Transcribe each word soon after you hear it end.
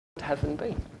heaven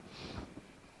be?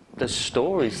 There's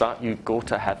stories that you go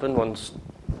to heaven once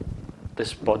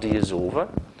this body is over.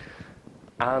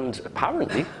 And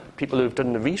apparently, people who've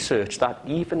done the research, that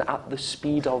even at the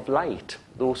speed of light,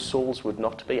 those souls would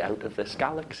not be out of this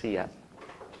galaxy yet.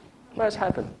 Where's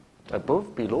heaven?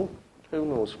 Above, below? Who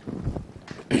knows?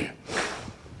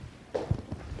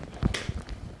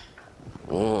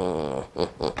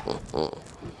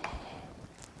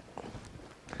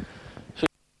 So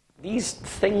these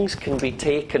things can be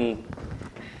taken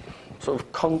sort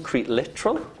of concrete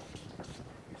literal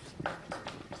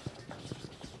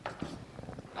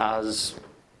as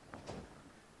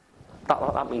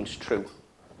that means true.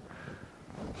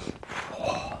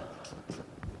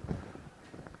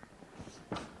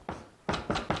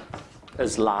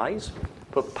 As lies,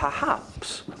 but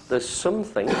perhaps there's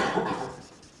something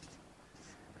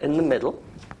in the middle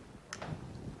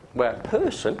where a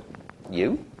person,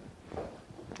 you,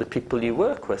 the people you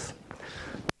work with,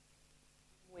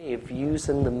 way of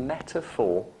using the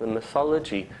metaphor, the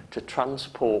mythology, to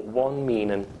transport one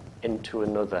meaning into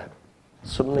another.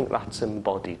 Something that's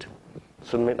embodied.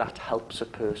 Something that helps a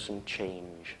person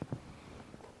change.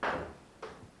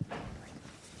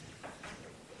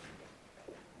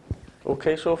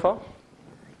 Okay so far?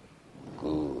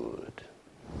 Good.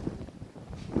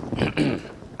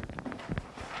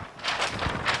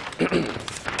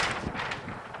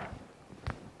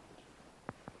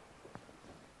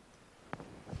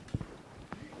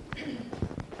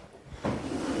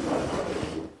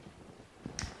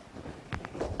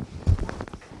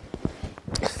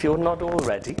 If you're not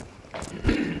already,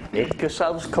 make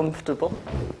yourselves comfortable.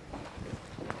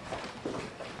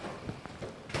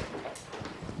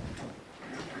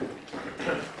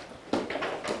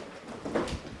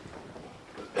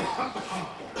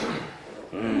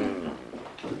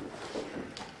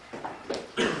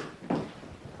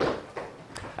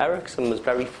 Erickson was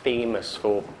very famous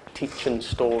for teaching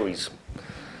stories.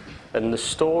 And the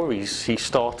stories he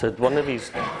started, one of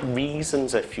his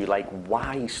reasons, if you like,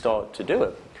 why he started to do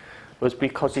it, was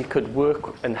because he could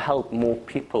work and help more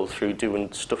people through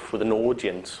doing stuff with an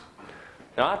audience.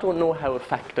 Now, I don't know how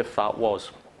effective that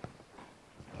was,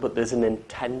 but there's an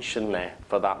intention there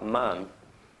for that man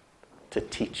to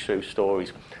teach through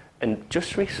stories. And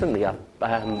just recently,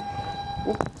 that's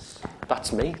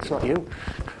me, it's not you.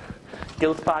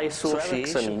 Guilt by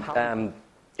association.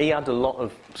 He had a lot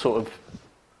of sort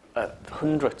of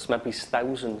hundreds, maybe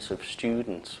thousands of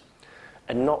students,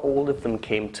 and not all of them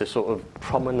came to sort of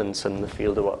prominence in the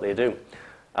field of what they do.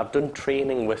 I've done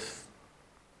training with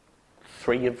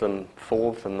 3 of them, 4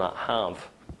 of them that have.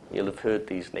 You'll have heard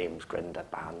these names: Grinda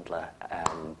Bandler,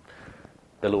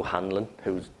 Bill O'Hanlon,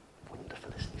 who's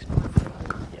wonderful, isn't he?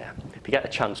 Yeah. If you get a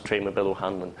chance, train with Bill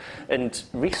O'Hanlon. And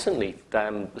recently,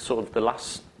 sort of the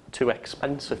last 2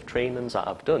 expensive trainings that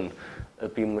I've done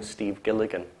have been with Steve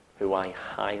Gilligan, who I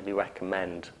highly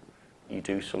recommend you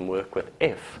do some work with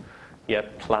if you're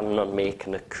planning on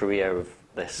making a career of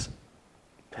this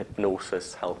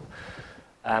hypnosis help.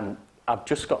 I've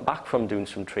just got back from doing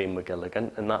some training with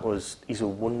Gilligan, and he's a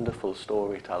wonderful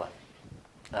storyteller.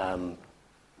 I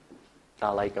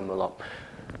like him a lot.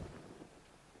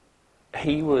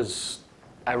 He was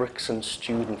Erickson's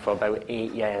student for about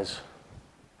 8 years.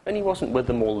 And he wasn't with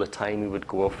them all the time. He would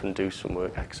go off and do some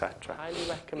work, etc. I highly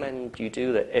recommend you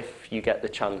do that if you get the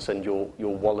chance and your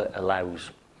wallet allows.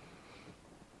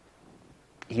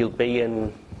 He'll be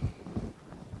in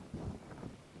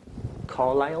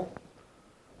Carlisle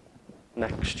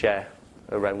next year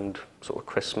around sort of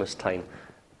Christmas time.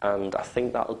 And I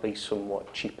think that'll be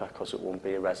somewhat cheaper because it won't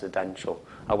be a residential.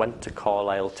 I went to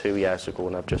Carlisle 2 years ago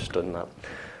and I've just done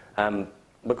that.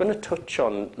 We're going to touch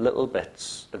on little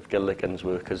bits of Gilligan's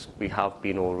work as we have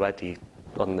been already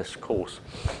on this course.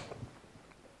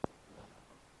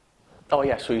 Oh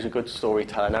yeah, so he's a good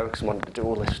storyteller, and Erickson wanted to do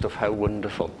all this stuff, how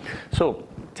wonderful. So,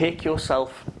 take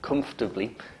yourself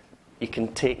comfortably. You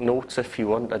can take notes if you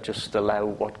want, or just allow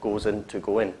what goes in to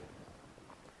go in.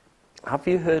 Have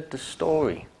you heard the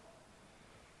story?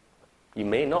 You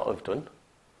may not have done.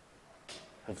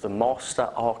 Of the master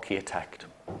architect.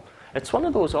 It's one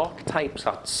of those archetypes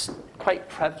that's quite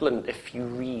prevalent if you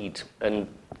read, and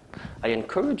I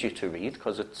encourage you to read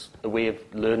because it's a way of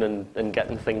learning and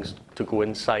getting things to go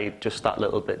inside just that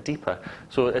little bit deeper.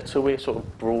 So it's a way of sort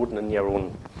of broadening your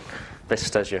own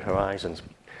vistas, your horizons.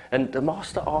 And the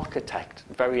master architect,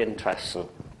 very interesting,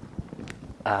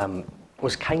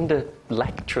 was kind of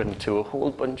lecturing to a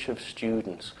whole bunch of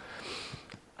students.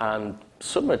 And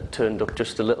some had turned up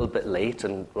just a little bit late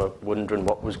and were wondering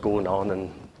what was going on,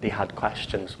 and they had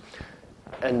questions.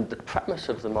 And the premise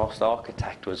of the master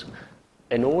architect was,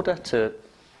 in order to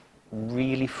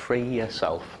really free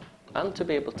yourself and to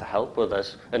be able to help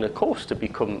others, and of course to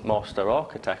become master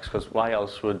architects, because why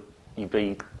else would you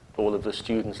be, all of the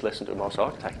students listen to a master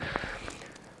architect,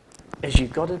 is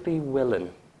you've got to be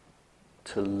willing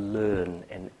to learn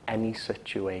in any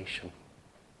situation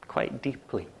quite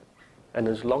deeply. And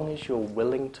as long as you're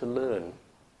willing to learn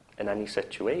in any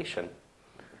situation,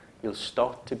 you'll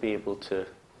start to be able to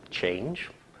change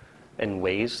in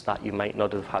ways that you might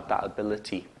not have had that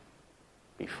ability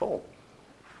before.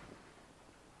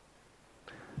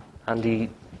 And he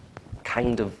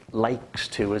kind of likes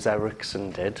to, as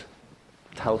Erickson did,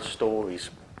 tell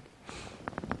stories.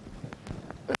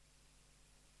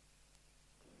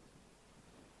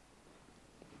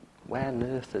 Where on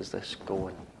earth is this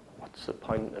going? What's the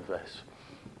point of this?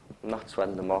 And that's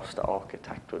when the master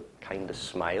architect would kind of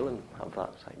smile and have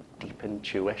that like, deep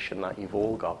intuition that you've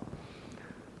all got.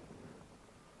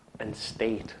 And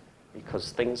state,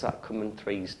 because things that come in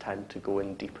threes tend to go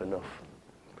in deep enough.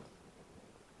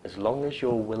 As long as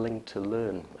you're willing to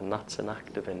learn, and that's an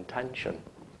act of intention,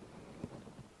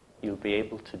 you'll be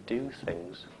able to do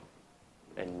things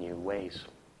in new ways.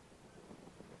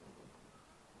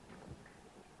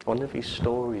 One of his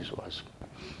stories was,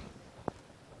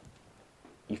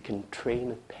 you can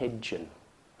train a pigeon.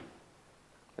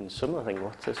 And some of think,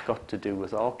 what's this got to do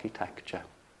with architecture?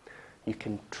 You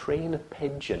can train a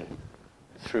pigeon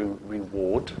through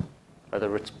reward,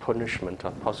 whether it's punishment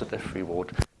or positive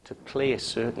reward, to play a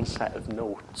certain set of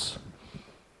notes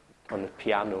on a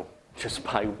piano just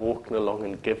by walking along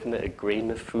and giving it a grain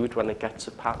of food when it gets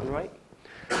a pattern right.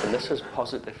 And this is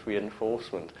positive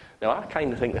reinforcement. Now, I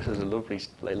kind of think this is a lovely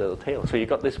little tale. So you've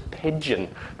got this pigeon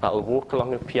that'll walk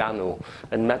along a piano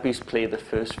and maybe play the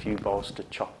first few bars to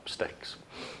chopsticks.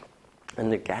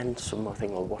 And again, some are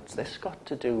thinking, well, what's this got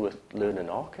to do with learning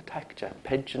architecture?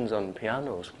 Pigeons on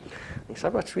pianos. And he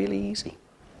said, well, it's really easy.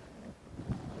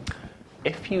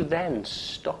 If you then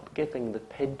stop giving the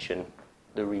pigeon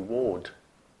the reward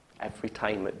every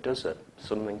time it does it,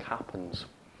 something happens.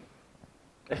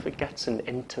 If it gets an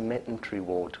intermittent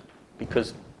reward,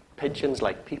 because pigeons,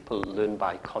 like people, learn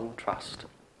by contrast.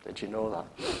 Did you know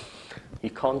that? You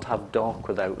can't have dark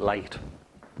without light.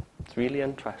 It's really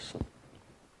interesting.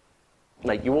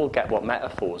 Like, you all get what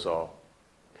metaphors are,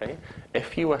 okay?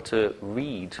 If you were to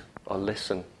read or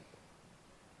listen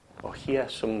or hear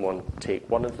someone take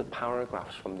one of the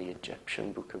paragraphs from the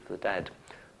Egyptian Book of the Dead,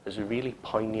 there's a really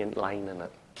poignant line in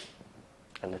it.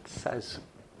 And it says,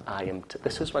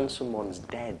 this is when someone's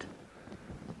dead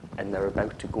and they're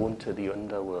about to go into the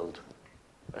underworld.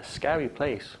 A scary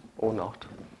place, or not,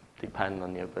 depending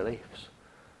on your beliefs.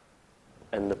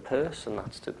 And the person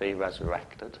that's to be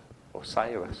resurrected,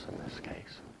 Osiris in this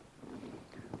case,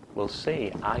 will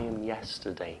say, I am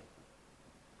yesterday,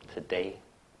 today,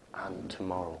 and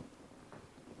tomorrow.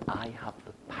 I have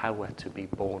the power to be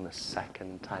born a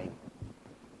second time.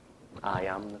 I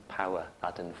am the power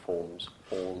that informs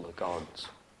all the gods.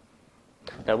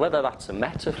 Now, whether that's a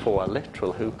metaphor or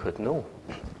literal, who could know?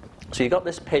 So you've got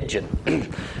this pigeon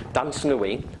dancing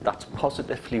away, that's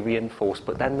positively reinforced,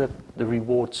 but then the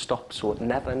reward stops, so it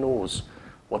never knows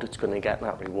what it's going to get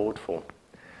that reward for.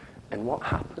 And what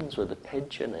happens with the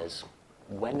pigeon is,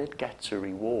 when it gets a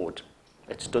reward,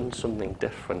 it's done something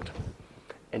different.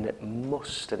 And it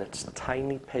must, in its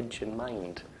tiny pigeon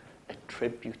mind,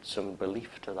 attribute some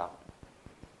belief to that.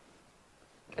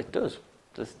 It does.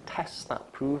 There's tests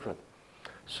that prove it.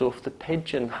 So if the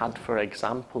pigeon had, for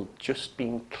example, just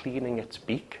been cleaning its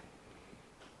beak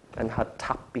and had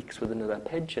tap beaks with another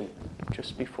pigeon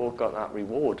just before it got that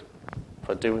reward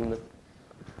for doing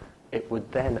it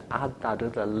would then add that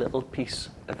other little piece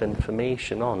of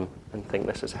information on and think,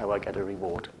 this is how I get a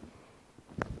reward.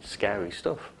 Scary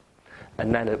stuff.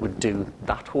 And then it would do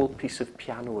that whole piece of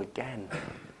piano again.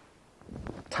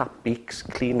 Tap beaks,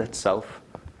 clean itself,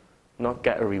 not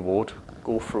get a reward,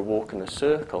 go for a walk in a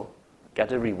circle,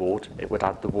 get a reward, it would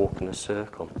add the walk in a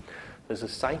circle. There's a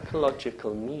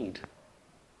psychological need,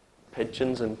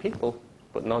 pigeons and people,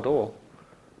 but not all,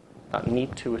 that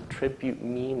need to attribute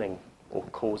meaning or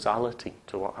causality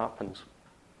to what happens.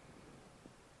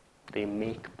 They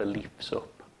make beliefs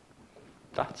up.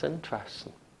 That's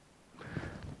interesting.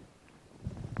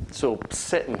 So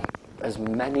sitting, as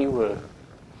many were,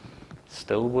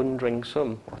 still wondering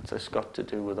some, what's this got to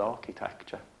do with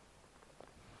architecture?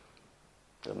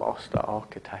 The master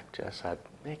architecture said,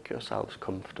 make yourselves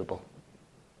comfortable.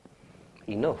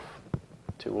 Enough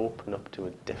to open up to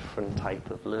a different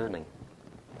type of learning.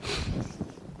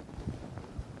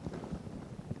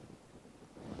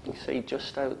 You see,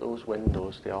 just out those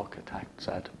windows, the architect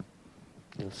said,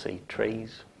 you'll see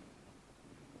trees,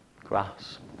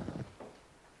 grass,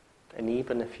 And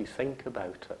even if you think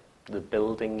about it, the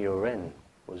building you're in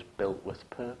was built with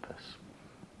purpose.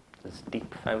 There's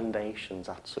deep foundations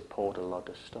that support a lot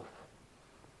of stuff.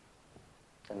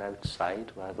 And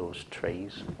outside, where those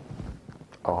trees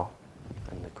are,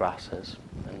 and the grasses,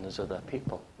 and there's other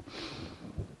people.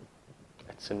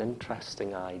 It's an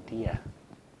interesting idea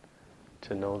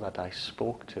to know that I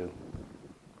spoke to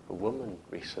a woman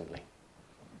recently,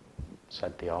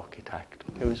 said the architect,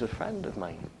 who was a friend of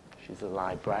mine. She's a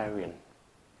librarian.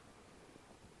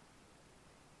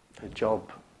 Her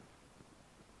job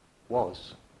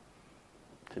was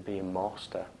to be a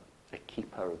master, a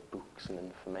keeper of books and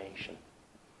information.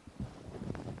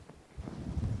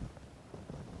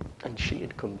 And she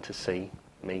had come to see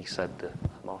me, said the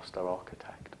master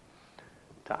architect,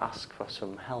 to ask for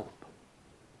some help.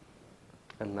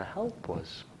 And the help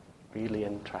was really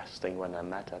interesting when I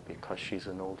met her, because she's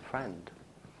an old friend.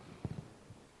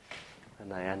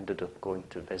 And I ended up going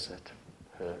to visit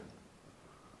her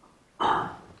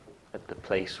at the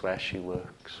place where she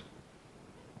works.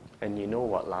 And you know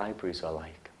what libraries are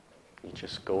like. You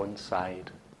just go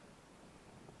inside,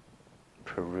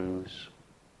 peruse,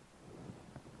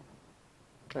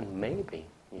 and maybe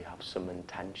you have some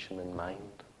intention in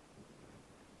mind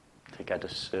to get a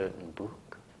certain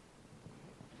book.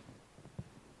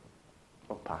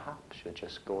 Or perhaps you're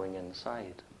just going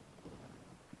inside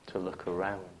to look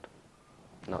around,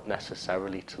 not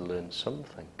necessarily to learn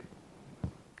something,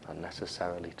 not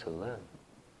necessarily to learn,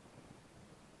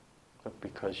 but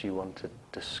because you want to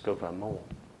discover more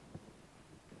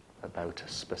about a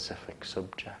specific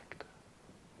subject.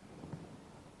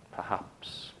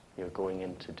 Perhaps you're going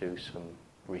in to do some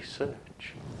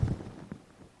research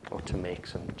or to make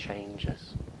some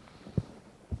changes.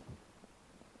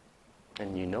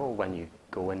 And you know, when you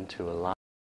go into a library,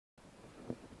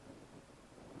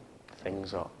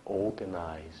 things are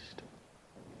organized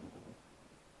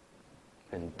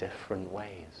in different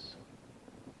ways,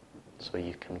 so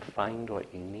you can find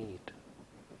what you need.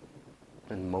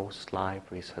 And most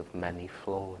libraries have many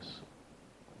floors.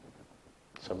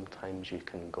 Sometimes you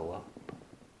can go up,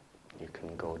 you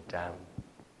can go down,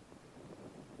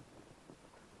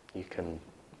 you can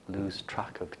lose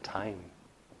track of time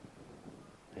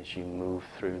as you move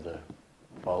through the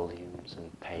volumes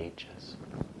and pages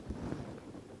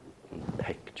and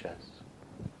pictures,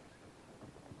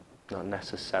 not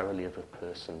necessarily of a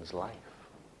person's life,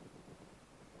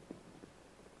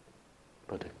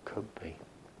 but it could be.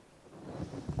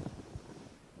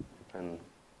 And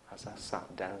as I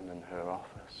sat down in her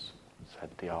office, said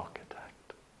the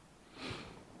architect,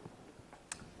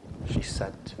 she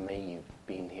said to me, "You've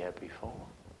been here before?"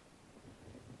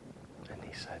 And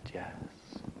he said, "Yes,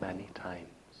 many times."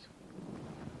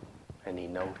 And he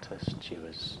noticed she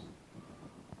was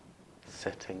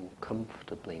sitting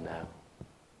comfortably now,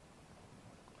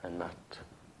 and that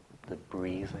the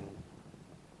breathing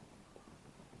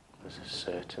was a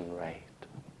certain rate.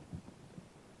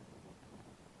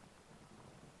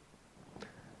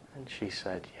 And she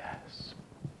said, "Yes,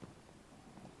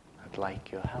 I'd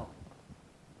like your help.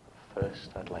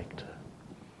 First, I'd like to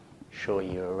show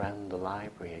you around the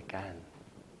library again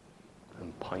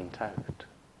and point out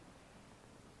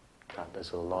that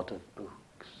there's a lot of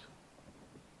books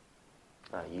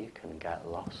that you can get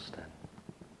lost in.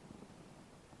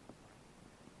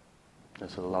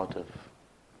 There's a lot of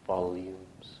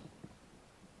volumes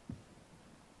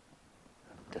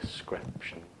of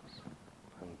descriptions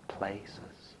and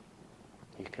places.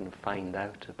 You can find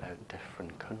out about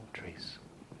different countries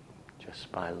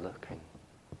just by looking."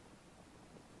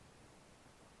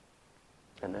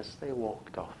 And as they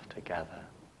walked off together,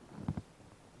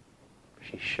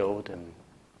 she showed him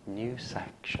new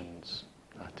sections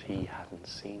that he hadn't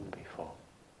seen before,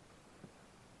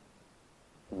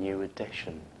 new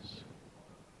editions,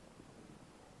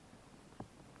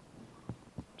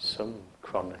 some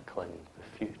chronicling the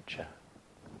future,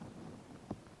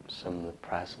 some the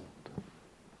present,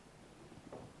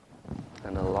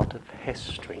 and a lot of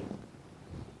history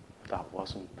that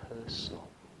wasn't personal.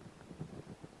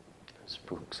 There's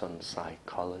books on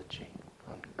psychology,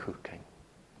 on cooking,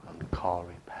 on car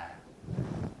repair,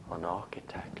 on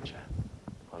architecture,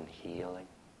 on healing.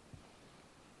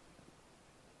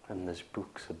 And there's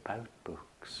books about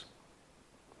books,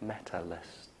 meta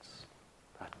lists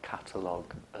that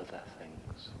catalogue other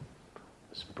things.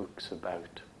 There's books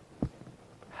about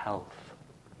health.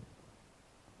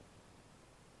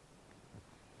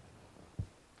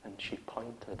 And she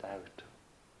pointed out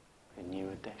a new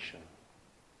edition,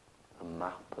 a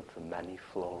map of the many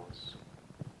floors,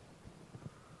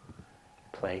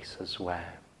 places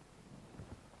where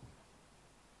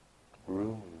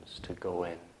rooms to go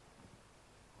in,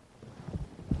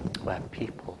 where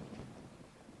people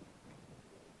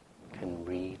can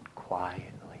read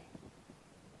quietly,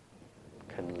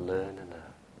 can learn in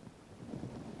a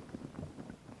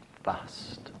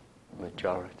vast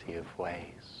majority of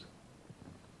ways,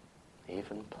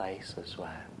 even places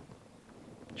where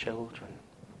children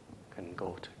can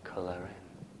go to colour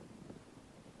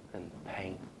in and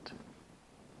paint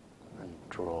and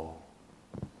draw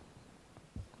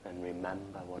and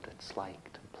remember what it's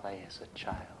like to play as a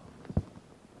child.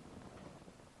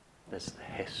 There's the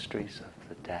histories of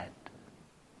the dead,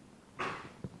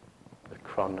 the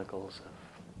chronicles of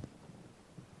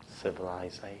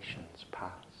civilizations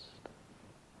past.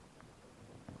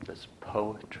 There's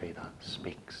poetry that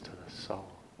speaks to the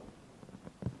soul.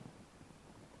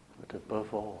 But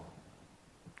above all,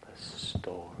 there's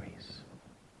stories.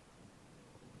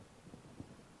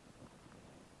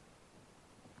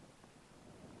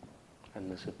 And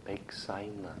there's a big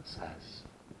sign that says,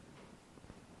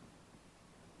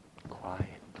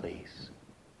 quiet please,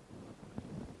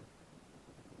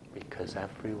 because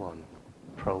everyone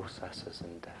processes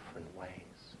in different ways.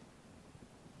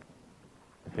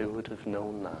 Who would have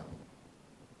known that?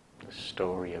 The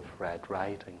story of Red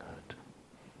Riding Hood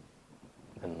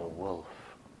and the wolf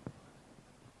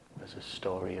was a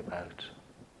story about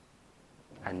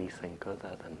anything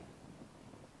other than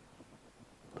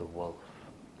the wolf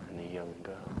and a young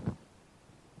girl.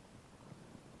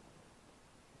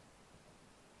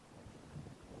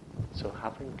 So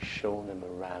having shown him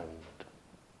around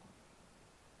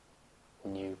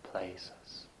new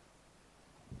places,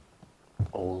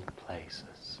 old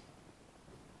places,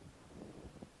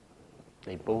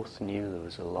 they both knew there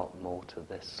was a lot more to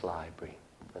this library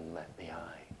than met the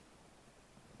eye.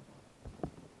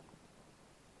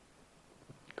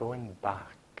 Going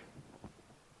back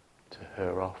to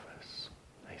her office,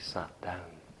 they sat down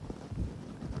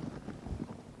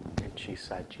and she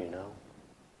said, you know,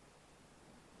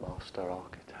 Master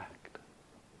Architect,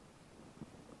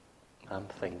 I'm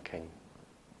thinking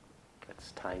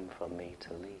it's time for me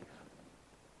to leave.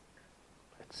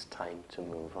 It's time to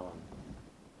move on.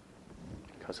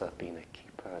 Because I've been a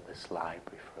keeper of this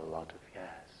library for a lot of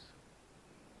years.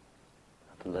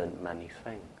 I've learned many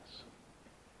things.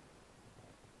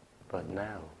 But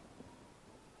now,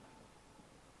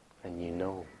 and you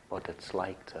know what it's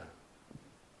like to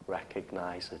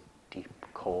recognize a deep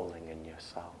calling in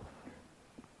yourself,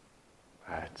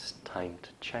 where it's time to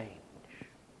change,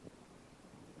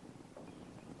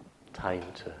 time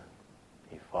to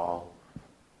evolve,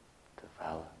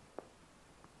 develop,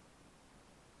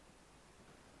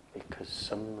 because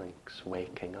something's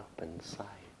waking up inside.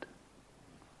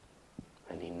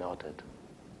 And he nodded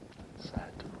and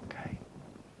said, okay,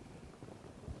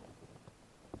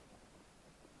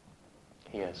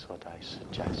 here's what I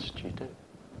suggest you do.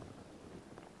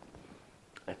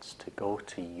 It's to go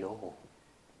to your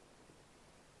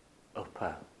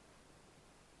upper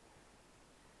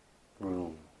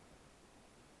room,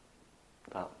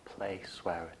 that place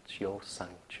where it's your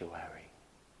sanctuary,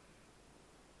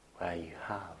 where you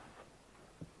have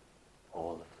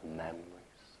all of the memories,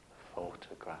 the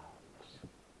photographs,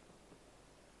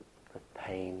 the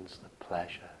pains, the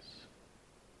pleasures,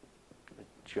 the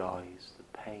joys,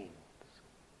 the pains.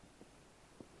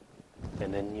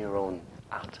 And in your own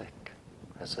attic,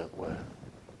 as it were,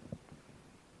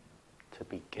 to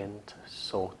begin to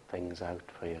sort things out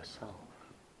for yourself.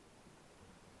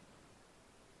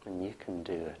 And you can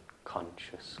do it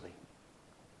consciously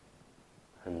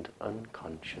and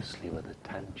unconsciously with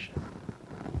attention.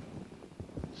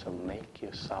 So make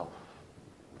yourself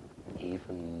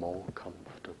even more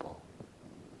comfortable.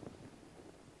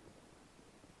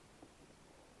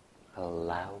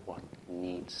 Allow what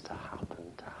needs to happen.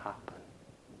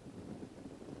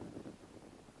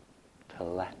 To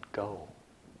let go.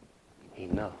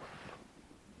 Enough.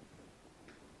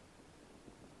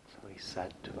 So he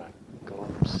said to her, go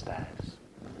upstairs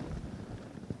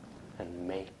and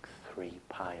make 3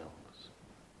 piles.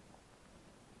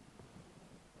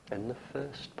 In the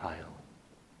first pile,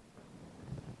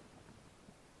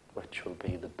 which will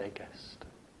be the biggest,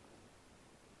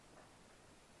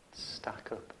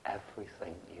 stack up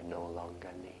everything you no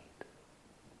longer need.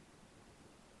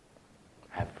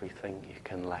 Everything you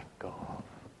can let go of.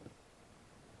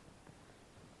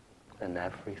 And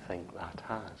everything that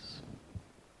has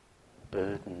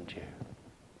burdened you,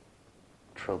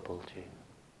 troubled you.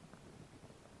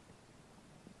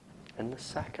 In the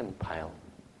second pile,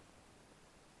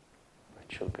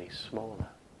 which will be smaller,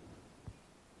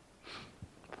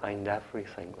 find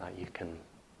everything that you can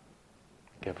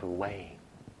give away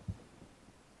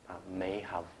that may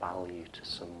have value to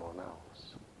someone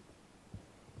else.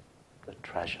 The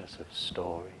treasures of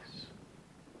stories,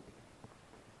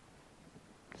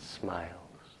 smiles,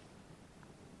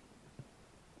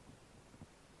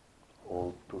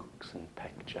 old books and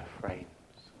picture frames.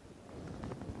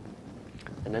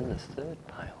 And in the third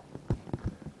pile,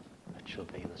 which will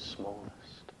be the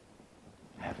smallest,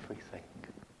 everything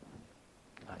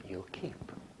that you'll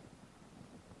keep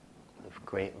of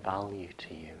great value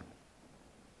to you.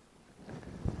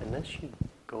 And as you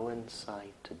go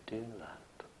inside to do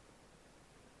that,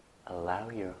 allow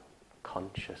your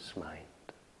conscious mind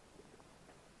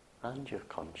and your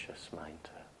conscious mind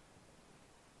to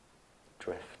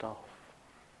drift off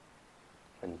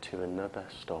into another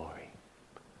story,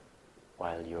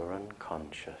 while your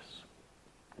unconscious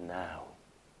now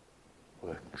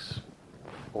works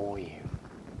for you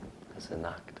as an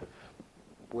act of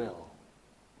will,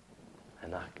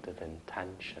 an act of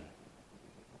intention,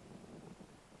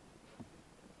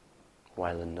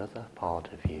 while another part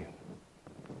of you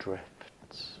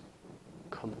drifts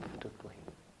comfortably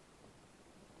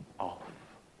off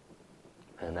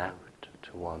and out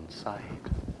to one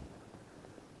side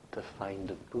to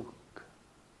find a book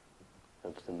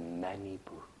of the many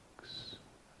books,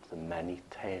 of the many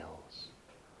tales,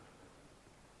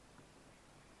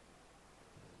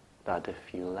 that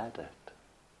if you let it,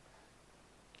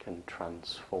 can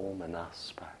transform an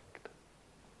aspect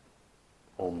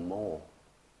or more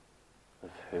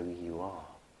of who you are.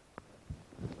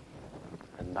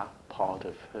 And that part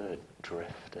of her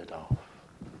drifted off,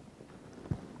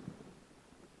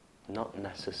 not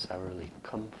necessarily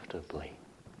comfortably,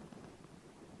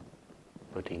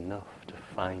 but enough to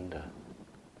find a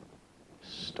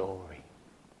story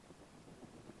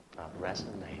that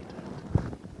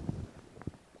resonated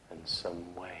in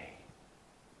some way,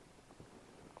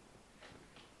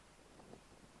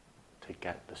 to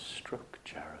get the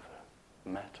structure of a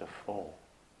metaphor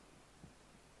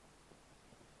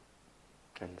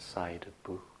inside a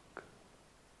book,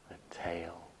 a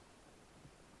tale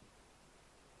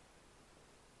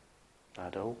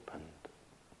that opened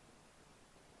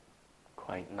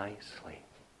quite nicely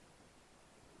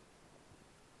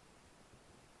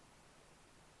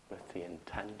with the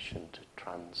intention to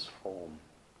transform,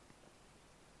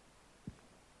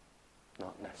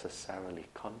 not necessarily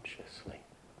consciously,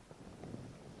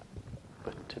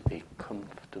 but to be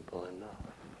comfortable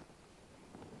enough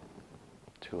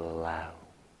to allow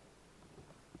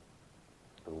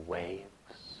the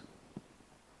waves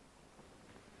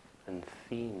and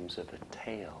themes of a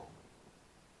tale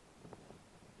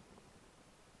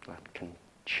that can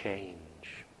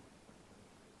change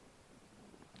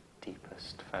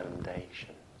deepest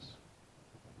foundations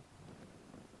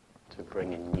to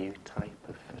bring a new type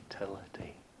of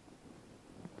fertility,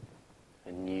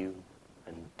 a new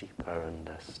and deeper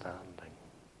understanding.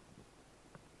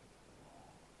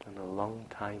 And a long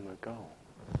time ago,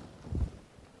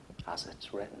 as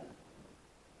it's written,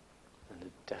 in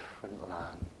a different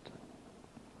land,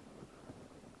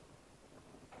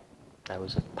 there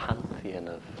was a pantheon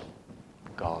of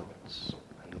gods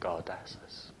and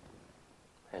goddesses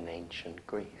in ancient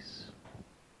Greece,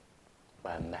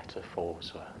 where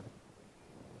metaphors were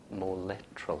more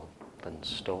literal than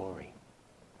story.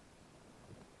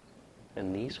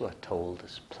 And these were told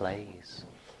as plays.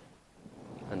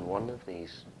 And one of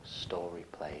these story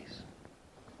plays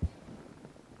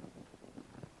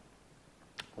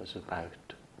was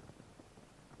about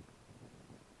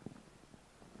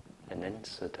an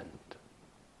incident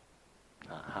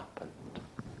that happened,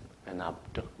 an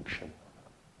abduction.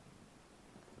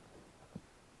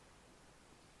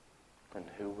 And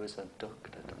who was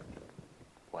abducted?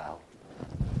 Well,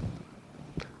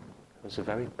 it was a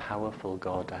very powerful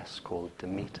goddess called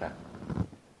Demeter,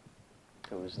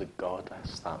 who was the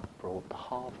goddess that brought the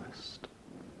harvest,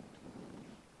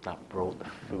 that brought the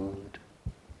food,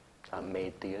 that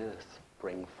made the earth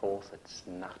bring forth its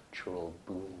natural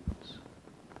boons.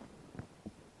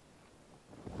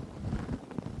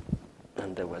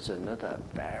 And there was another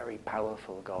very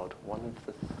powerful god, one of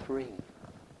the three,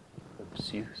 of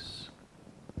Zeus,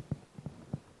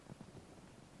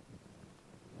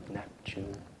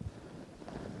 Neptune,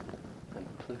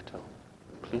 and Pluto.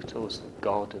 Pluto is the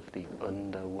god of the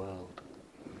underworld.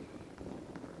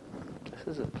 This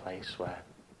is a place where,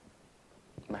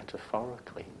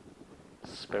 metaphorically,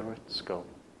 spirits go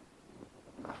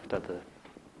after the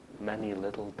many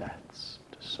little deaths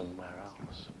to somewhere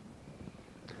else.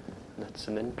 And it's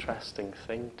an interesting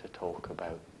thing to talk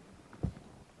about,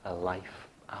 a life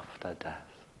after death.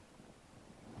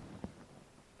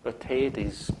 But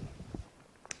Hades,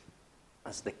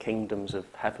 as the kingdoms of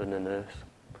heaven and earth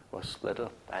were split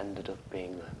up, ended up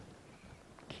being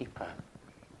the keeper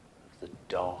of the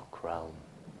dark realm,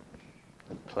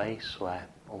 the place where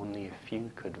only a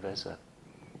few could visit,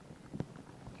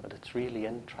 But it's really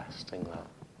interesting that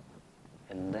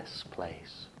in this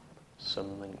place,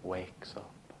 something wakes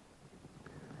up.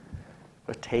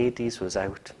 But Hades was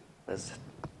out, as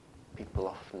people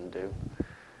often do,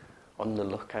 on the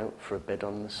lookout for a bit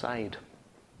on the side.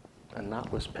 And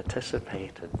that was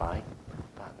participated by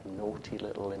that naughty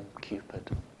little imp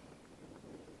Cupid,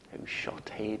 who shot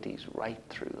Hades right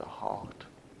through the heart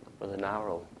with an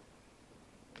arrow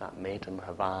that made him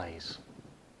have eyes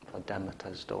for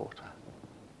Demeter's daughter.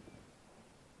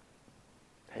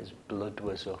 His blood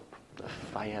was up, the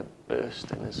fire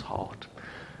burst in his heart,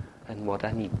 and what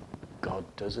any god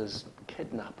does is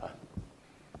kidnap her.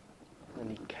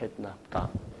 And he kidnapped that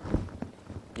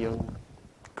young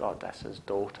goddess's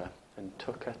daughter and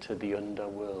took her to the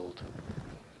underworld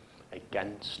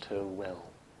against her will.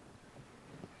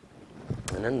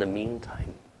 And in the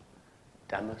meantime,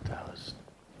 Demeter was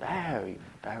very,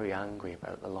 very angry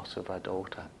about the loss of her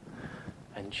daughter,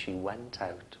 and she went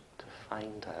out to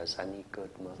find her as any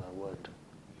good mother would.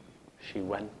 She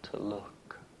went to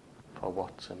look for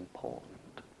what's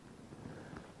important.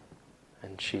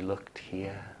 And she looked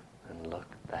here and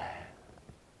looked there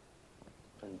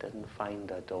and didn't find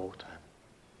her daughter.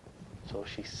 So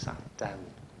she sat down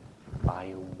by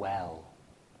a well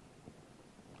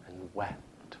and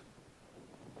wept.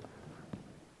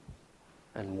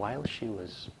 And while she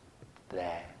was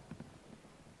there,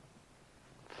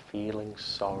 feeling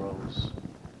sorrows,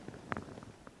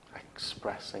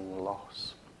 expressing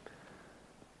loss,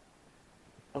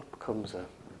 up comes an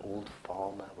old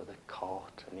farmer with a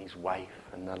cart and his wife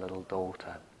and their little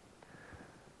daughter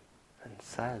and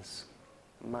says,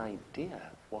 "My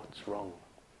dear, what's wrong?"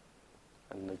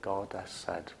 And the goddess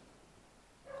said,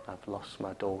 "I've lost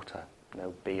my daughter.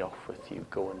 Now be off with you.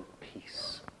 Go in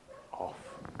peace. Off."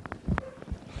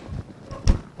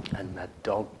 And the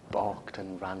dog barked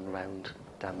and ran round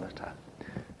Demeter.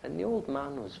 And the old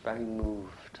man was very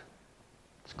moved.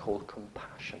 It's called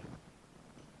compassion.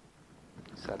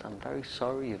 He said, "I'm very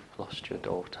sorry you've lost your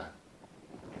daughter.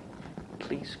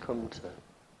 Please come to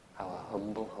our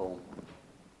humble home.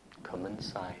 Come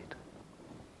inside.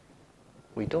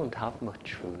 We don't have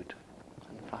much food.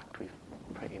 In fact, we've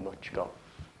pretty much got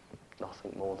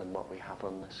nothing more than what we have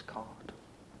on this card.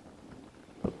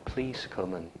 But please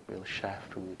come and we'll share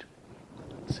food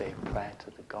and say a prayer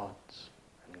to the gods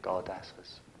and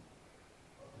goddesses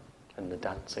and the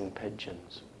dancing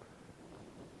pigeons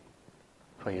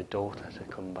for your daughter to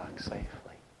come back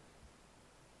safely."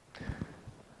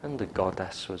 And the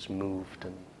goddess was moved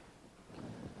and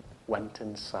went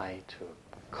inside to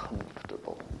a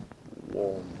comfortable,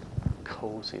 warm,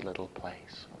 cozy little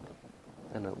place.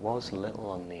 And it was little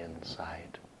on the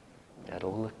inside, yet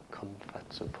all the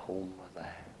comforts of home were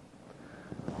there.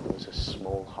 There was a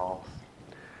small hearth,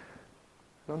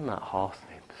 and on that hearth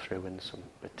they threw in some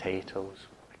potatoes,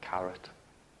 a carrot,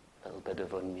 a little bit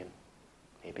of onion,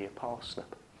 maybe a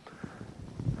parsnip,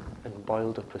 and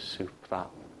boiled up a soup that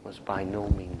was by no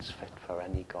means fit for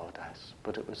any goddess,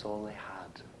 but it was all they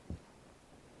had.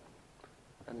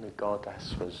 And the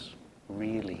goddess was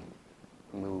really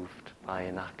moved by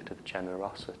an act of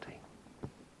generosity.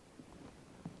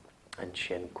 And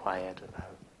she inquired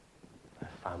about their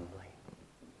family,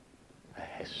 their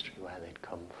history, where they'd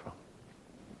come from.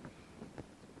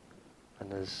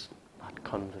 And as that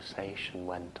conversation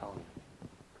went on,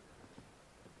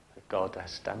 the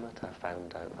goddess Demeter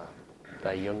found out that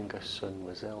their youngest son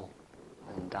was ill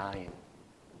and dying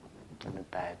in a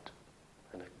bed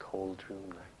in a cold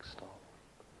room next door.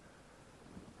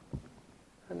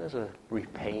 And as a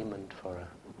repayment for an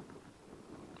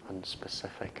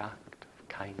unspecific act of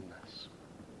kindness,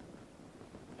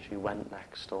 she went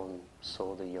next door and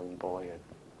saw the young boy had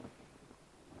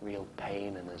real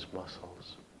pain in his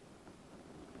muscles.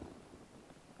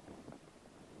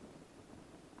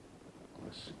 He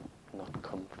was not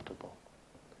comfortable.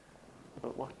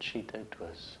 But what she did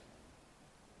was,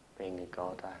 being a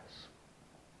goddess,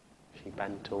 she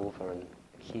bent over and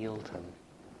healed him.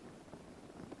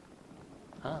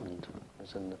 And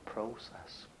was in the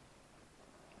process,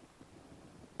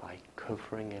 by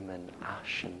covering him in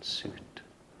ash and soot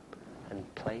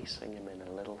and placing him in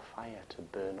a little fire to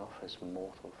burn off his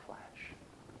mortal flesh.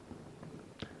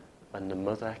 When the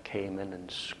mother came in and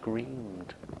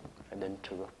screamed and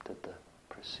interrupted the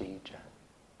procedure,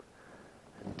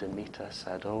 and Demeter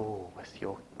said, "Oh, with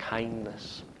your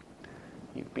kindness,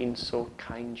 you've been so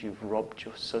kind you've robbed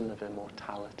your son of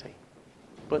immortality.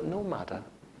 But no matter.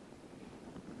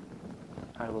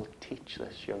 I will teach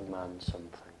this young man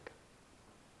something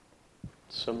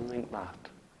that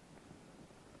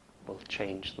will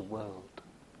change the world.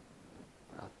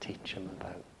 I'll teach him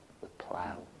about the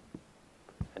plough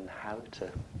and how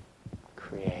to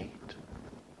create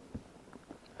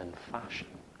and fashion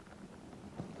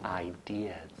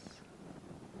ideas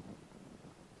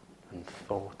and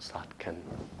thoughts that can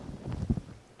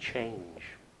change.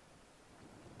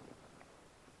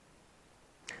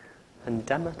 And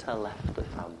Demeter left the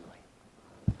family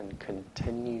and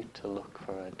continued to look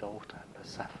for her daughter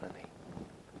Persephone,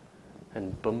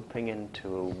 and bumping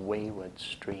into a wayward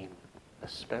stream, a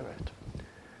spirit,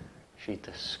 she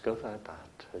discovered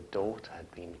that her daughter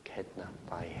had been kidnapped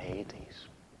by Hades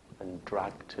and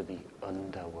dragged to the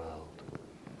underworld,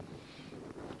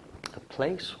 a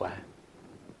place where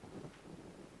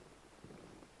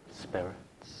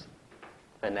spirits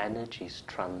and energies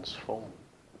transform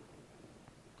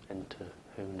into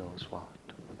who knows what.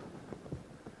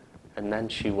 And then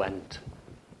she went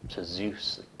to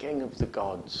Zeus, the king of the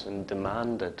gods, and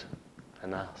demanded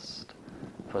and asked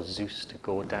for Zeus to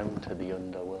go down to the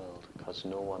underworld because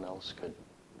no one else could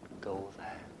go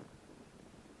there.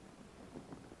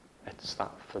 It's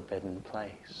that forbidden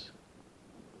place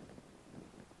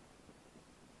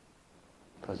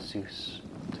for Zeus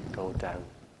to go down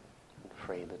and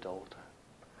free the daughter.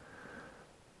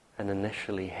 And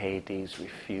initially Hades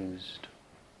refused.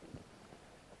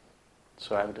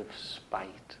 So out of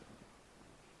spite,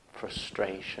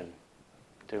 frustration,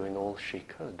 doing all she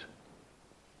could,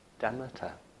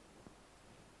 Demeter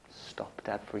stopped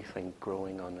everything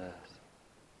growing on earth.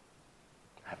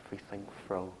 Everything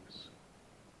froze.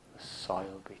 The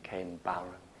soil became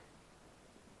barren.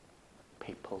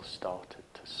 People started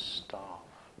to starve.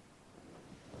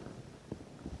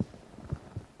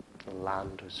 The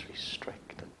land was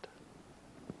restricted.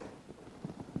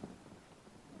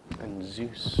 And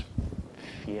Zeus,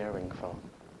 fearing for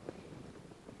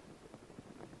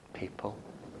people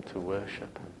to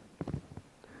worship him,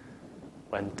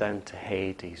 went down to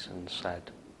Hades and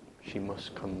said, she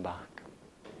must come back.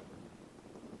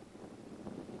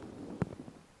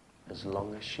 As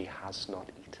long as she has not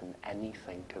eaten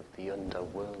anything of the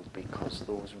underworld, because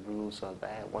those rules are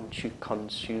there. Once you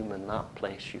consume in that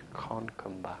place, you can't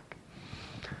come back.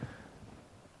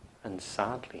 And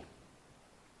sadly,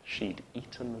 she'd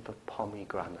eaten the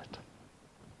pomegranate.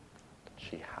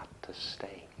 She had to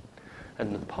stay.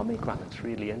 And the pomegranate's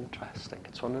really interesting.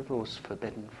 It's one of those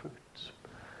forbidden fruits.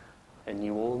 And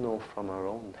you all know from our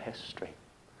own history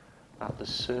that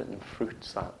there's certain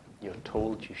fruits that you're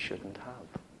told you shouldn't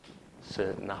have.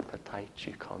 Certain appetites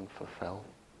you can't fulfill.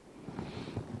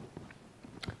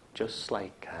 Just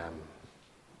like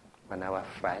when our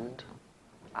friend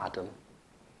Adam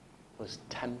was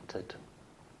tempted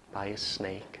by a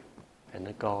snake in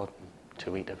a garden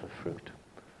to eat of a fruit.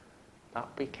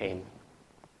 That became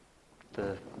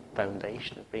the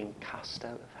foundation of being cast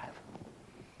out of heaven.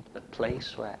 A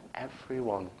place where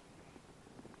everyone,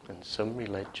 in some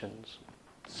religions,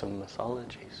 some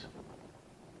mythologies,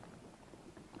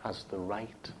 has the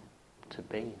right to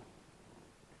be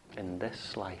in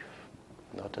this life,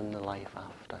 not in the life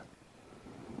after.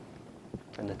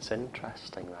 And it's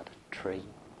interesting that a tree,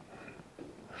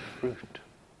 a fruit,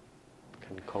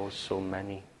 can cause so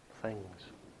many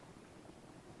things.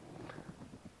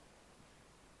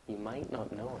 You might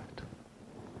not know it,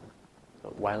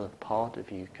 but while a part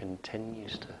of you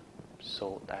continues to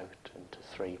sort out into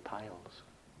 3 piles,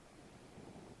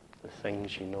 the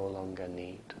things you no longer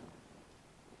need,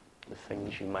 the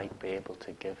things you might be able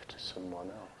to give to someone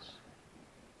else,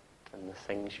 and the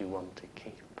things you want to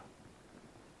keep.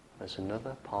 There's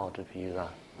another part of you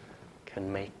that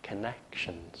can make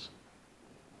connections,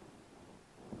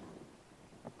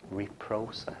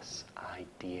 reprocess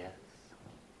ideas,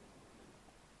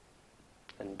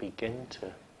 and begin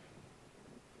to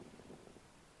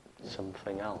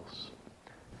something else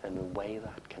in a way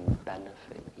that can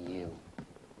benefit you.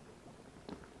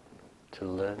 To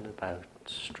learn about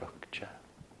structure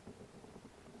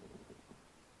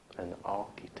and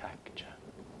architecture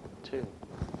too.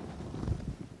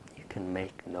 You can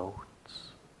make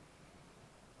notes,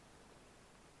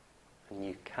 and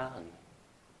you can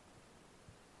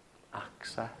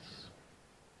access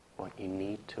what you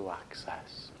need to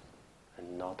access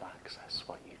and not access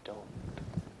what you don't.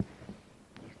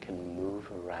 You can move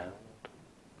around,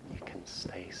 you can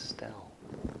stay still.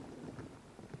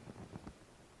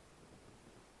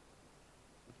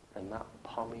 And that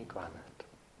pomegranate,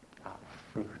 that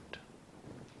fruit,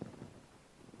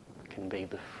 can be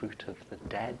the fruit of the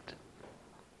dead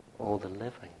or the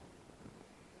living.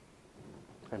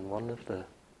 And one of the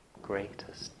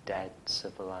greatest dead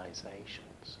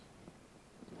civilizations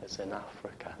is in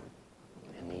Africa,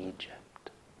 in Egypt.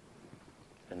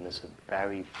 And there's a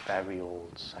very, very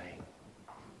old saying.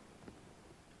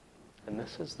 And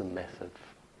this is the myth of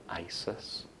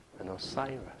Isis and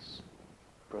Osiris.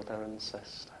 brother and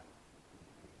sister.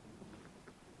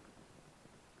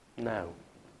 Now,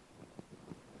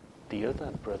 the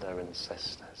other brother and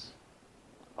sisters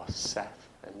are Seth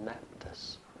and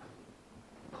Nephthys,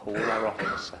 polar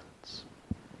opposites.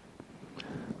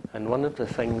 And one of the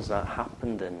things that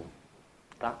happened in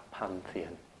that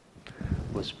pantheon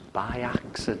was by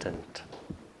accident.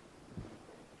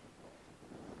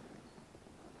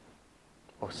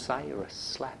 Osiris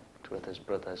slept with his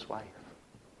brother's wife.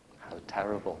 How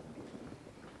terrible.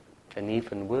 And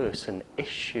even worse, an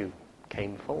issue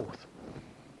came forth.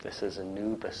 This is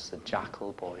Anubis, the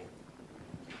jackal boy.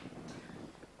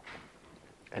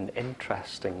 And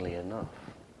interestingly enough,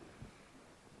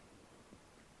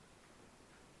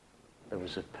 there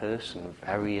was a person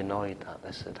very annoyed that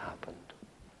this had happened.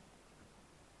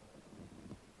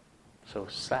 So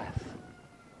Seth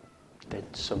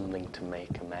did something to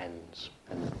make amends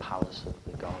in the palace of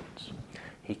the gods.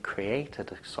 He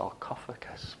created a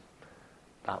sarcophagus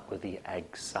that were the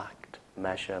exact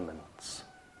measurements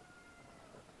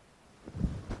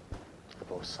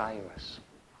of Osiris.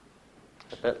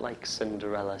 A bit like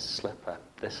Cinderella's slipper,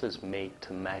 this is made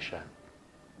to measure.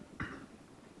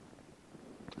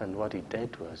 And what he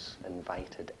did was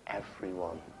invited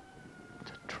everyone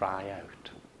to try out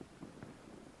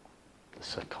the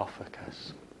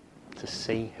sarcophagus to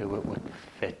see who it would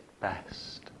fit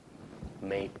best,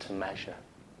 made to measure.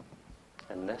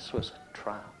 And this was a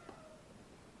trap.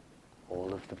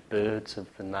 All of the birds of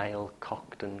the Nile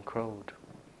cocked and crowed.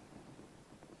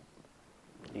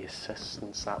 The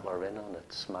assistants that were in on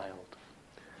it smiled.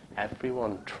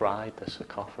 Everyone tried the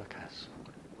sarcophagus,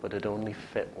 but it only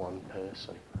fit one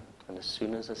person. And as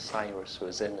soon as Osiris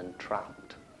was in and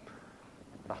trapped,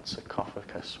 that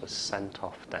sarcophagus was sent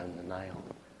off down the Nile.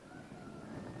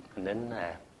 And in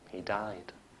there, he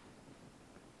died.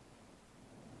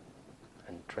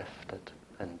 And drifted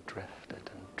and drifted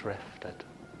and drifted.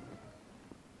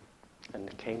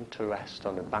 And came to rest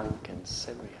on a bank in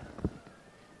Syria.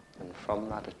 And from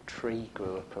that a tree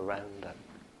grew up around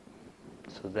it.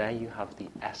 So there you have the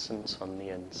essence on the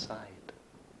inside.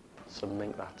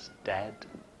 Something that's dead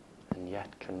and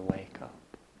yet can wake up.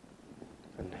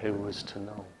 And who was to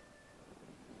know?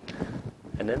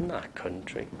 And in that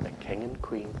country, a king and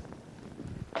queen,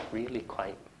 really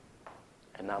quite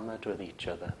enamoured with each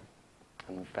other,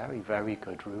 and very, very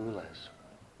good rulers,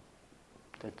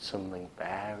 did something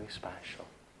very special.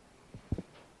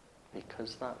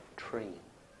 Because that tree,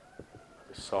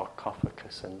 the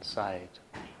sarcophagus inside,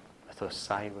 with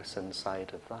Osiris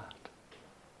inside of that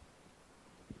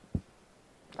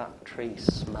tree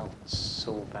smelt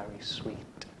so very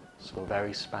sweet, so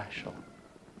very special,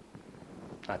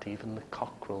 that even the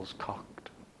cockerels cocked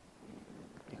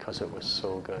because it was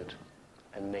so good.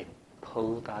 And they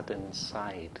pulled that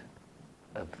inside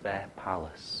of their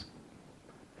palace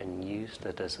and used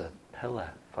it as a pillar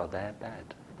for their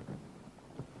bed.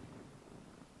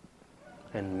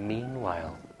 And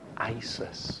meanwhile,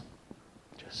 Isis,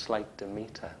 just like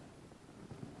Demeter,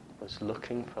 was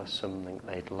looking for something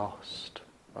they'd lost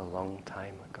a long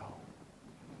time ago.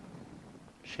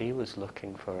 She was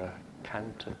looking for a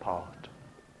counterpart,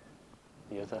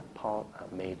 the other part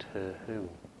that made her who.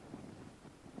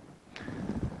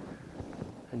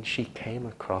 And she came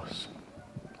across,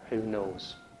 who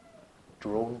knows,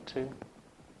 drawn to,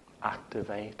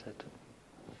 activated,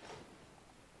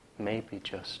 maybe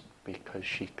just because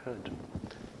she could.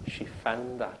 She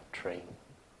found that tree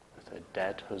with her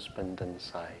dead husband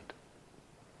inside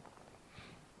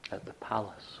at the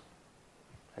palace,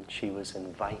 and she was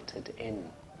invited in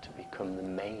to become the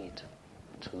maid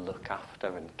to look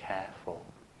after and care for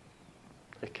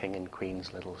the king and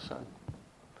queen's little son.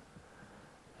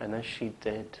 And as she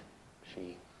did,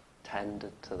 she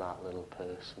tended to that little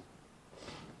person,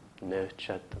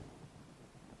 nurtured them,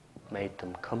 made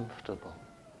them comfortable,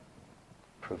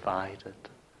 provided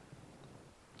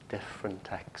different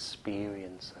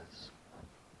experiences,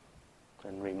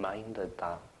 and reminded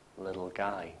that little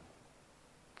guy,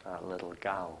 that little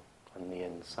gal on the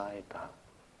inside, that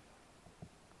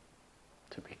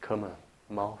to become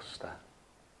a master,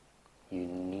 you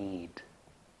need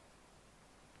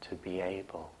to be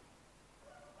able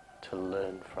to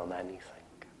learn from anything.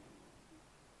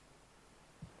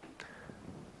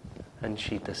 And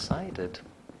she decided,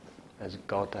 as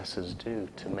goddesses do,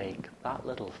 to make that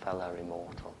little fella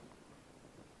immortal.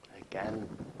 Again,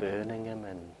 burning him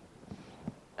in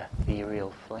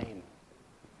ethereal flame.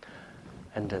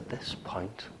 And at this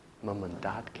point, Mum and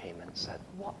Dad came and said,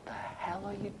 "What the hell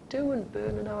are you doing,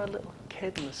 burning our little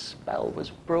kid? And the spell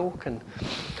was broken."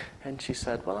 And she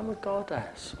said, "Well, I'm a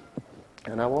goddess,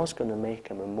 and I was going to make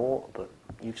him immortal, but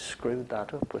you've screwed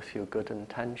that up with your good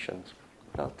intentions.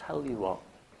 I'll tell you what,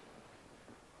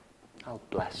 I'll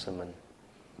bless him and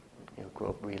he'll grow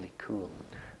up really cool.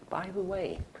 By the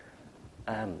way,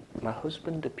 my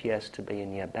husband appears to be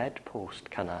in your bedpost,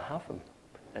 can I have him?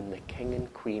 And the king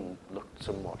and queen looked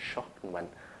somewhat shocked and went,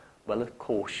 well, of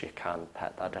course you can,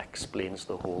 pet, that explains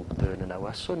the whole burning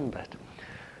our son bit.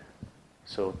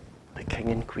 So the king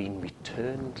and queen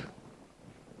returned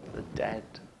the dead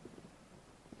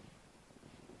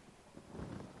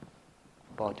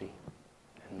body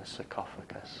in the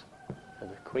sarcophagus to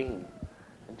the queen.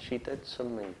 And she did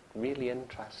something really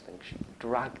interesting. She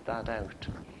dragged that out,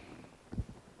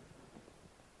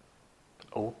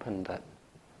 opened it,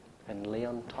 and lay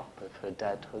on top of her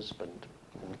dead husband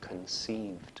and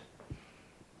conceived.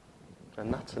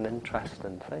 And that's an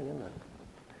interesting thing, isn't it?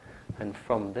 And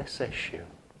from this issue,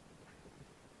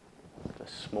 the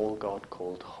small god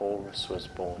called Horus was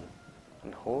born.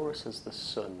 And Horus is the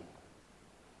sun,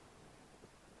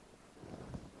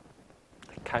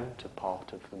 the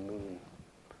counterpart of the moon.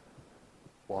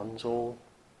 One's all,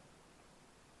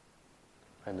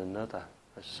 and another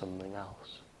is something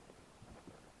else.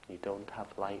 You don't have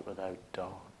light without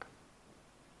dark.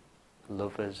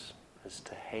 Love is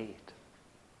to hate,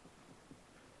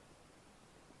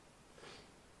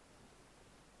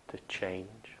 to change.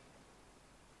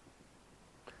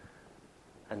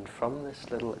 And from this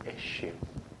little issue,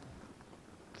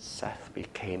 Seth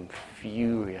became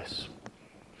furious.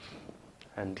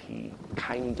 And he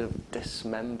kind of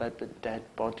dismembered the dead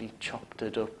body, chopped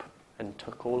it up, and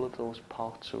took all of those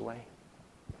parts away,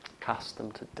 cast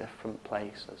them to different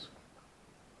places.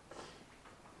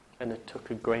 And it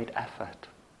took a great effort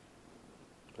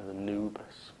with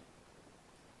Anubis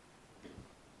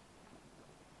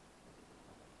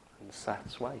and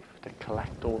Seth's wife to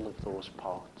collect all of those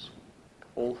parts,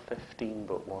 all 15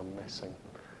 but one missing.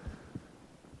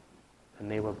 And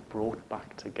they were brought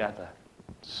back together,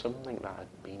 something that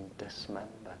had been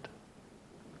dismembered.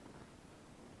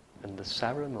 And the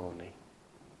ceremony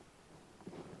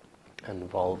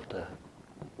involved a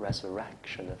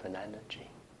resurrection of an energy,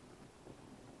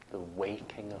 the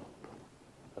waking up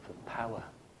of a power.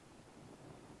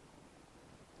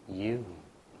 You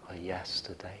are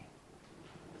yesterday,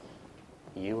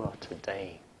 you are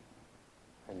today,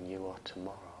 and you are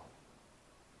tomorrow.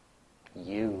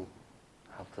 You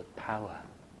have the power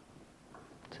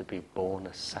to be born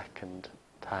a second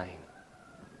time.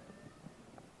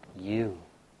 You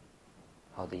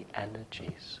are the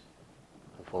energies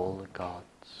of all the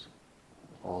gods,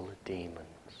 all the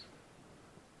demons.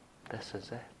 This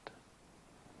is it.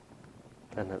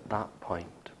 And at that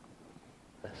point,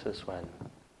 this is when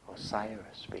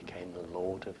Osiris became the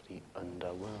lord of the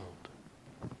underworld.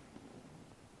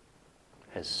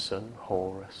 His son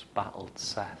Horus battled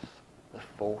Seth, the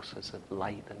forces of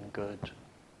light and good,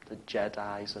 the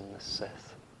Jedis and the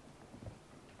Sith.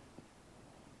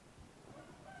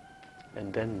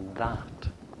 And in that,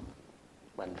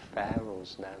 when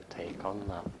pharaohs now take on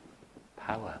that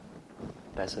power,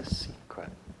 there's a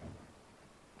secret.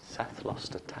 Seth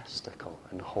lost a testicle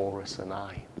and Horus an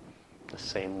eye, the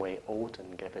same way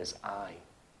Odin gave his eye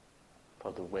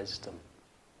for the wisdom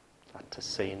that to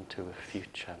see into a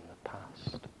future and the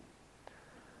past.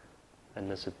 And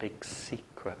there's a big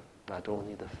secret that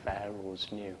only the pharaohs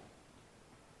knew,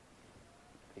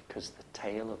 because the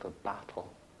tale of a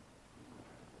battle,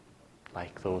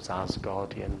 like those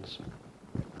Asgardians,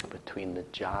 between the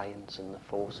giants and the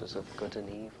forces of good and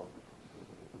evil,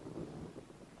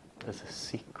 there's a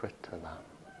secret to that.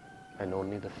 And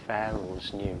only the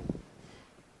pharaohs knew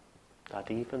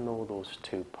that even though those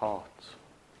two parts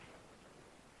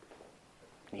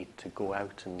need to go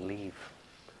out and leave,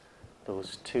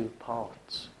 those two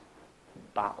parts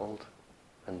battled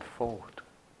and fought.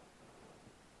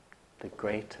 The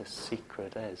greatest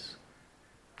secret is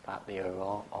that they are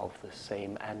all of the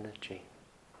same energy.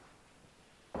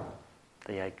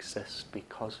 They exist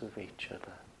because of each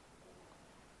other.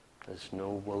 There's no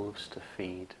wolves to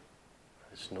feed.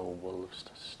 There's no wolves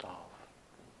to starve.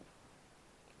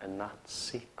 And that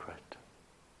secret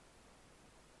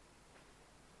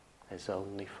is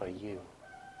only for you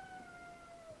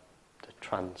to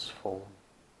transform,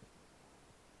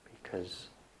 because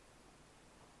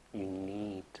you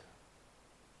need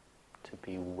to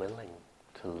be willing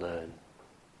to learn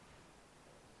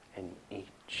in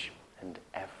each and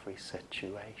every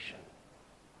situation.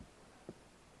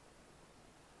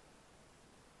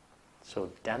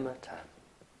 So Demeter,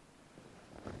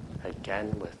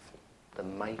 again with the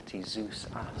mighty Zeus,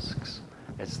 asks,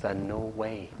 is there no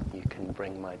way you can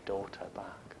bring my daughter back?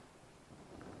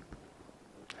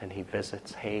 And he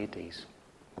visits Hades,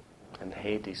 and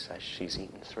Hades says she's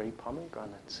eaten 3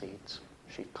 pomegranate seeds.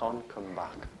 She can't come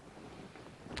back.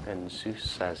 And Zeus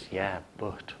says, yeah,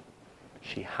 but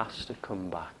she has to come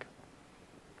back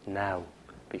now,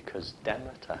 because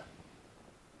Demeter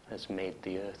has made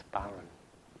the earth barren.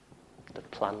 The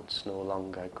plants no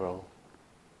longer grow.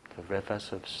 The rivers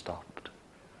have stopped.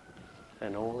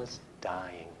 And all is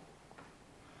dying.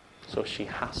 So she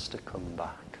has to come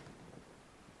back.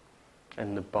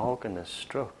 And the bargain is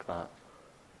struck that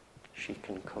she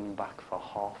can come back for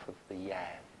half of the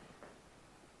year.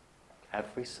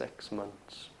 Every 6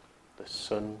 months, the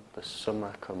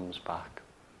summer comes back.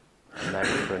 And then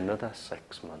for another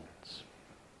 6 months,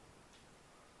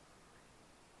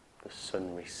 the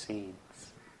sun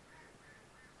recedes.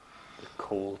 The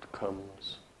cold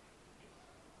comes.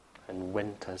 And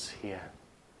winter's here.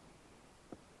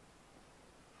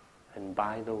 And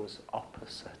by those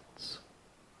opposites,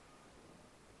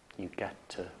 you get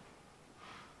to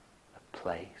a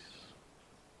place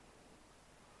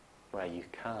where you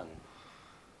can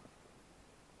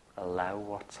allow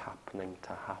what's happening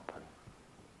to happen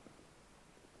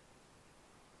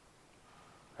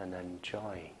and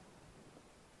enjoy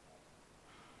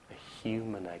a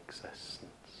human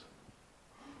existence,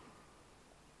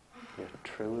 your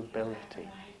true ability.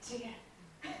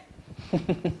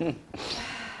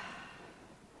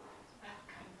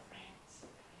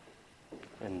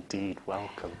 Indeed,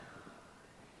 welcome.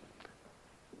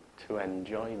 To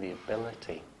enjoy the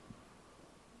ability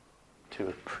to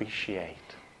appreciate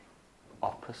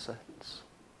opposites,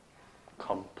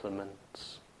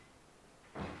 complements,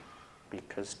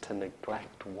 because to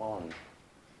neglect one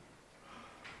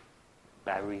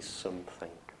buries something,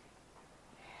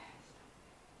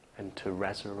 and to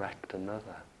resurrect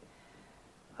another,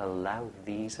 allow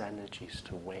these energies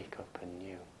to wake up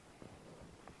anew.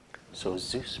 So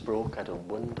Zeus brokered a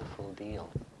wonderful deal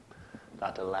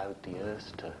that allowed the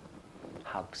earth to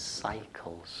have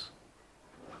cycles,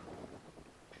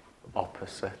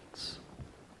 opposites,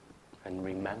 and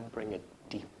remembering a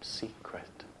deep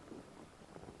secret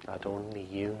that only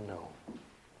you know,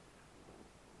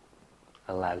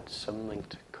 allowed something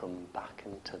to come back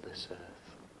into this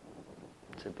earth,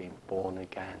 to be born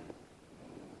again.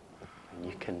 And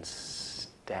you can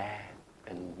stare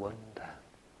and wonder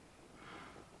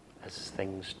as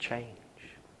things change,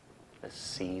 as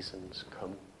seasons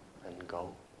come and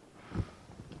go,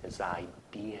 as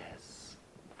ideas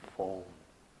form.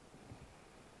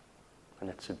 And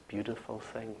it's a beautiful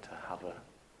thing to have a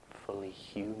fully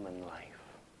human life,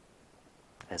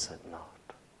 is it not?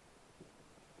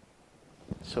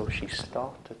 So she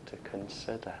started to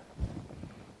consider,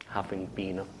 having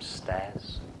been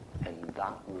upstairs in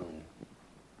that room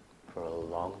for a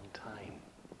long time,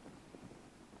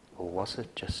 or was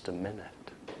it just a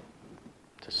minute,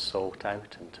 to sort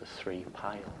out into 3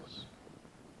 piles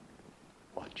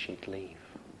what she'd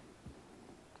leave,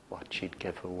 what she'd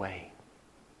give away,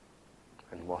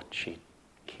 and what she'd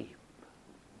keep.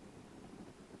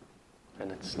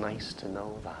 And it's nice to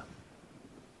know that,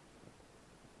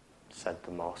 said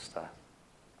the master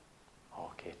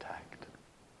architect,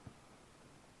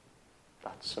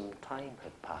 that some time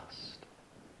had passed.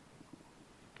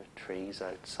 The trees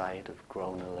outside have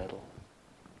grown a little.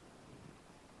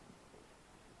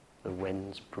 The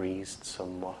winds breezed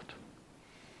somewhat.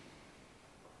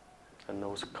 And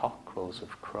those cockerels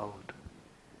have crowed.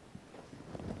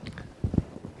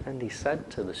 And he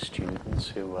said to the students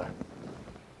who were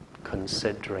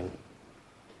considering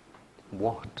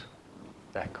what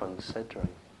they're considering,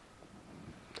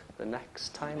 the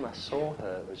next time I saw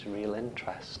her it was real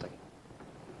interesting,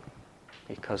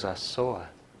 because I saw her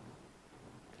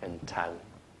in town,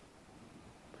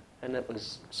 and it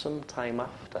was some time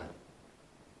after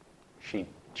she'd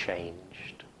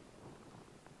changed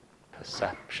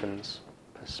perceptions,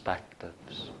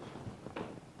 perspectives,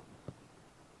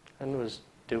 and was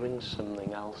doing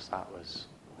something else that was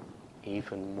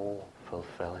even more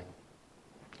fulfilling,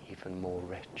 even more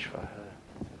rich for her.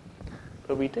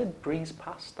 But we did breeze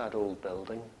past that old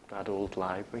building, that old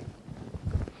library,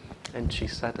 and she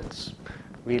said it's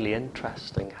really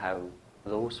interesting how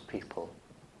those people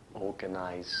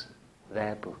organize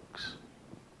their books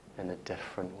in a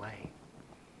different way,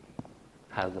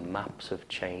 how the maps have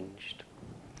changed,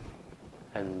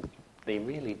 and they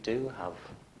really do have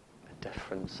a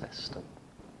different system.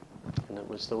 And it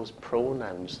was those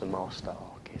pronouns the master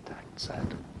architect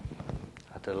said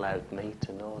that allowed me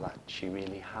to know that she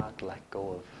really had let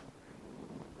go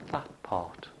of that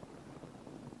part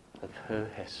of her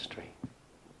history,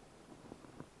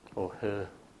 or her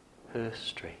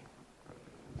history,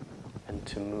 and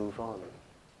to move on,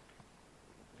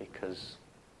 because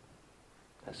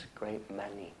there's a great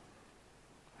many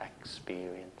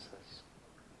experiences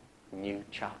new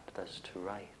chapters to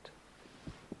write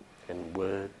in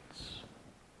words,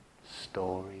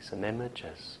 stories and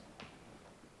images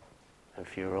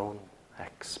of your own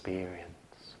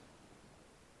experience,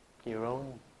 your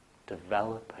own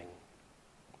developing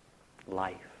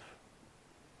life.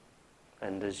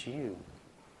 And as you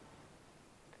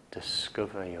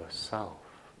discover yourself,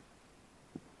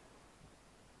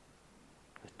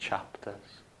 the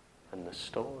chapters and the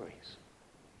stories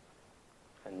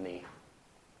and the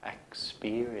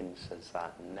experiences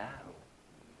that now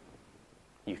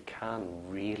you can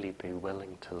really be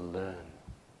willing to learn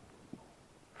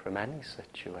from any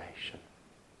situation,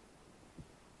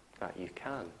 that you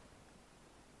can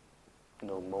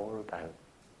know more about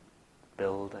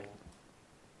building,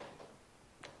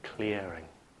 clearing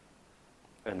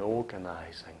and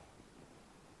organizing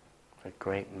a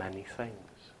great many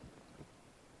things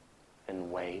in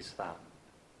ways that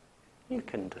you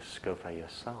can discover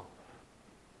yourself,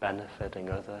 benefiting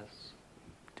others,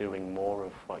 doing more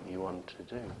of what you want to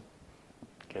do,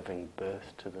 giving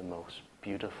birth to the most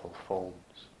beautiful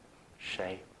forms,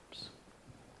 shapes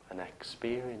and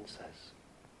experiences,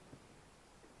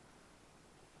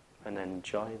 and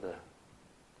enjoy the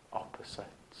opposites.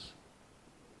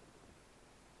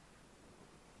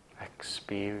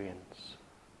 Experience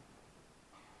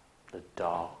the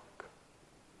dark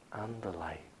and the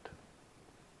light.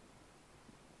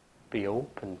 Be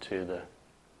open to the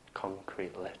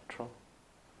concrete literal,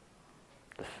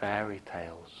 the fairy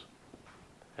tales,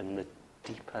 and the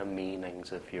deeper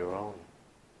meanings of your own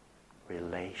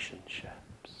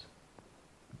relationships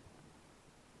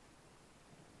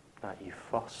that you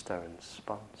foster and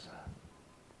sponsor.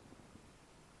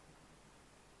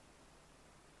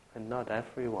 And not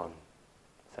everyone,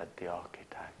 said the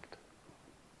architect,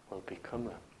 will become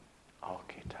an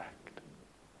architect.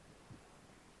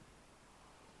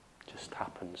 Just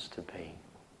happens to be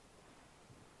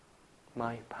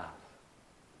my path.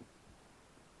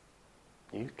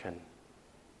 You can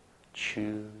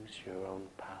choose your own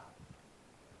path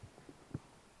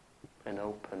and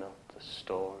open up the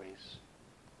stories,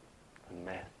 the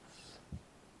myths,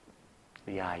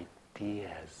 the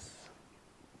ideas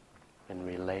and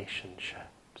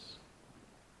relationships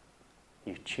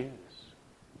you choose.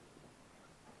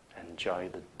 Enjoy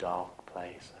the dark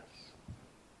places.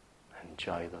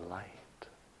 Enjoy the light.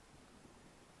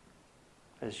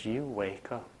 As you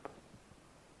wake up,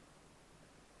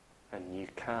 and you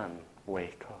can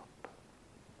wake up,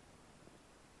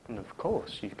 and of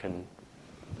course you can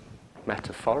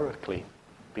metaphorically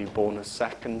be born a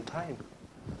second time.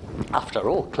 After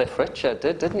all, Cliff Richard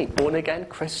did, didn't he? Born again,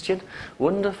 Christian,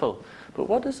 wonderful. But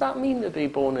what does that mean to be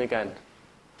born again?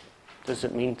 Does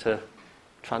it mean to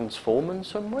transform in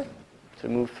some way? To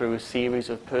move through a series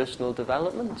of personal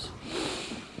developments?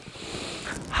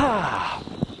 Ha!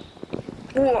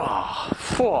 Wah!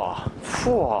 Fwa!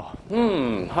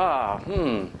 Fwa! Ha!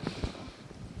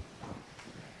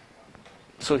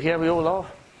 So here we all are.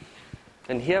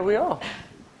 And here we are.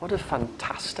 What a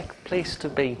fantastic place to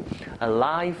be.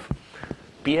 Alive,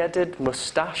 bearded,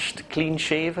 moustached,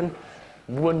 clean-shaven.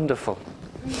 Wonderful.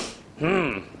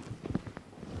 Are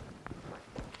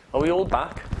we all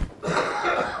back?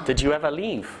 Did you ever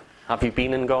leave? Have you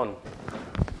been and gone?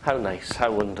 How nice,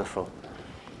 how wonderful.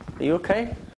 Are you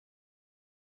okay?